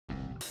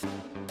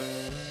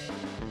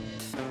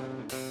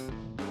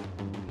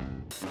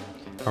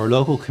Our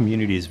local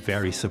community is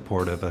very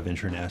supportive of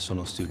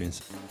international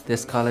students.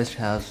 This college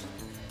has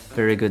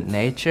very good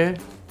nature,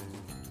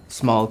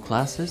 small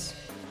classes.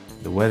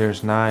 The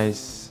weather's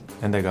nice,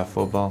 and they got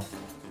football.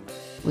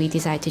 We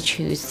decided to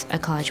choose a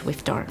college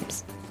with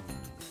dorms.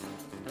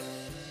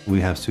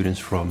 We have students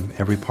from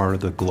every part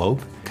of the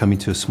globe coming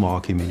to a small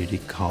community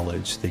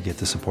college. They get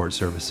the support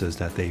services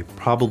that they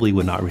probably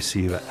would not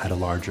receive at a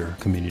larger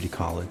community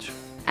college.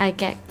 I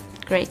get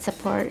great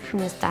support from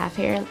the staff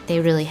here.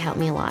 They really help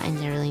me a lot and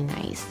they're really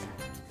nice.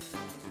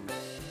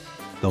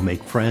 They'll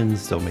make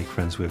friends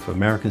with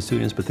American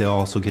students, but they'll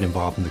also get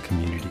involved in the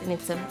community. And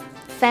it's a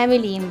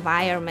family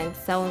environment,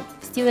 so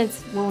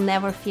students will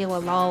never feel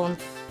alone.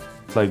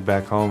 It's like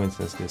back home, it's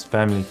just this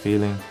family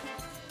feeling.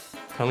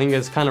 Kalinga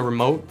is kind of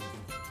remote.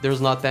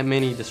 There's not that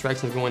many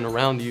distractions going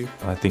around you.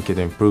 I think it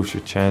improves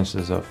your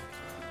chances of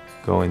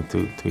going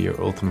to your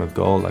ultimate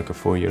goal, like a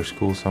 4-year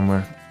school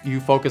somewhere.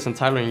 You focus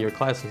entirely on your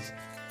classes.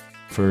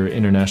 For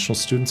international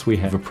students, we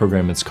have a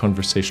program that's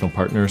Conversational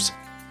Partners.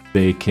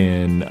 They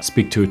can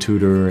speak to a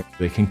tutor,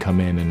 they can come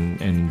in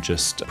and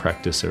just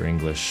practice their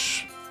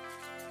English.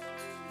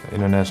 The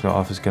international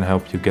office can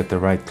help you get the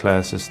right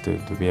classes to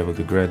be able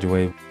to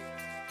graduate.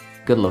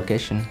 Good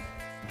location,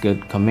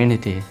 good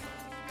community,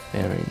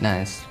 very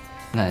nice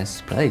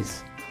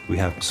place. We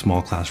have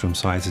small classroom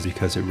sizes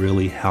because it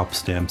really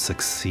helps them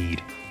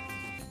succeed.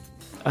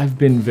 I've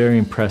been very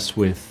impressed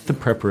with the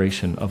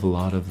preparation of a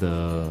lot of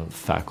the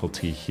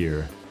faculty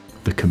here,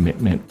 the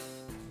commitment.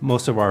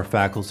 Most of our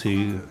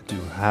faculty do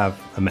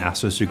have a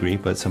master's degree,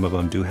 but some of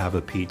them do have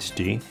a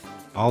PhD.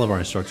 All of our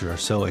instructors are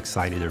so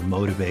excited, they're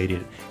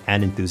motivated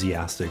and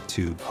enthusiastic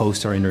to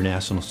host our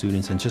international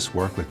students and just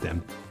work with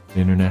them.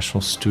 International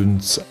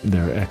students,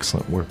 they're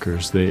excellent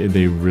workers. They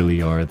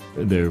really are.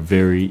 They're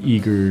very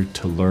eager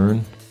to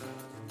learn.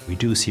 We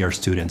do see our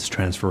students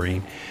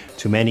transferring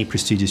to many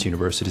prestigious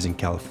universities in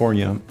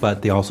California,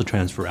 but they also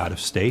transfer out of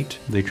state.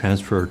 They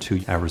transfer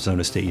to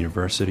Arizona State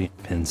University,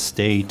 Penn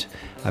State.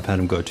 I've had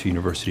them go to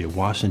University of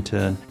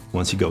Washington.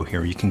 Once you go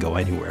here, you can go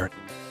anywhere.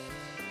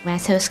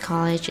 West Coast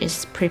College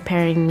is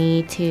preparing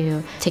me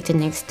to take the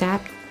next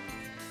step.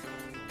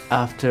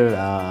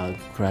 After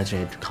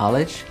graduate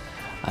college,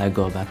 I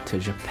go back to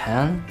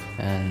Japan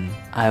and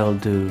I will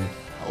do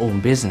own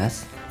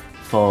business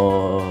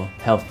for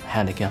help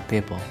handicapped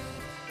people.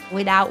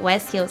 Without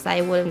West Hills,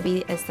 I wouldn't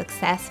be as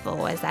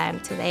successful as I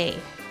am today.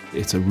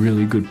 It's a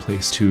really good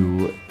place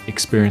to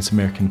experience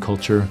American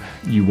culture.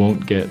 You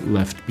won't get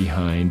left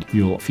behind.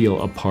 You'll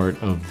feel a part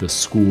of the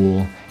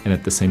school and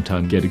at the same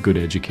time get a good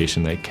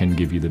education that can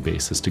give you the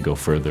basis to go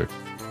further.